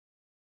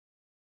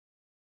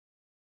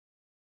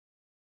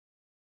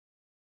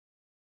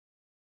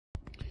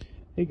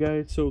Hey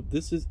guys, so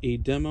this is a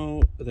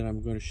demo that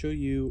I'm going to show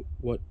you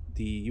what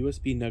the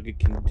USBNugget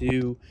can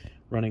do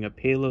running a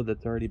payload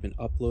that's already been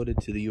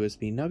uploaded to the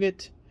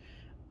USBNugget.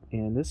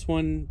 And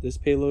this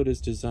payload is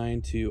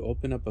designed to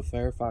open up a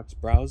Firefox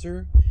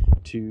browser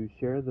to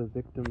share the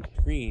victim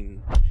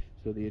screen.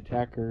 So the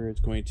attacker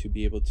is going to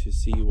be able to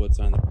see what's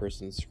on the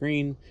person's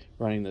screen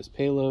running this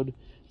payload.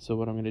 So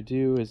what I'm going to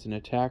do as an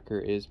attacker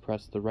is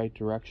press the right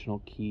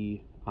directional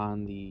key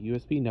on the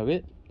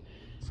USBNugget,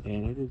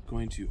 and it is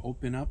going to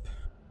open up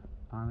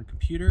on the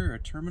computer a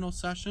terminal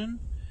session.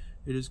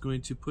 It is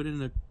going to put in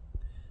a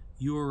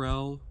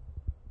URL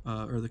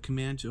or the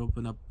command to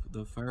open up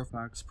the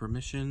Firefox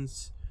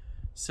permissions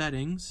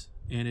settings,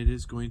 and it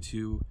is going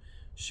to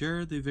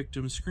share the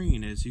victim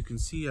screen. As you can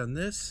see on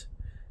this,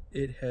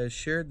 it has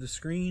shared the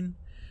screen,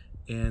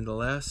 and the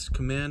last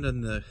command on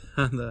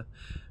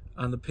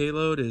the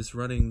payload is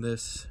running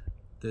this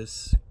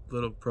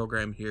little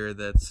program here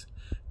that's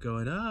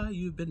going,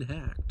 you've been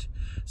hacked.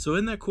 So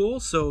isn't that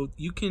cool? So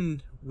you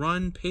can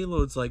run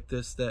payloads like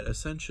this that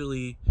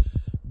essentially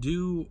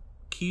do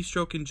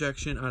keystroke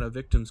injection on a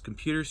victim's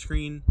computer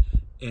screen,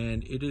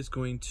 and it is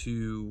going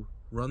to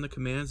run the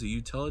commands that you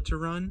tell it to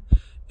run.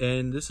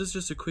 And this is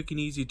just a quick and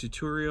easy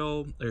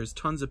tutorial. There's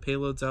tons of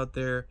payloads out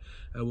there.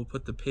 I will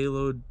put the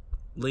payload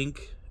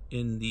link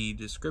in the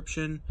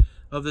description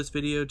of this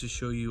video to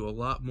show you a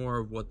lot more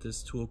of what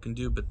this tool can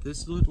do. But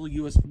this little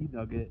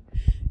USBNugget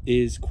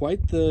is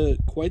quite the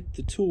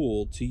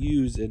tool to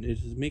use, and it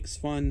makes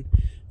fun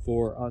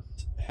for us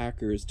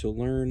hackers to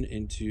learn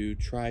and to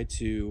try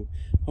to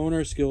hone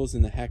our skills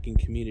in the hacking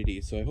community.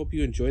 So I hope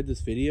you enjoyed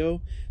this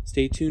video.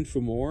 Stay tuned for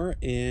more,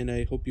 and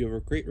I hope you have a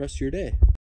great rest of your day.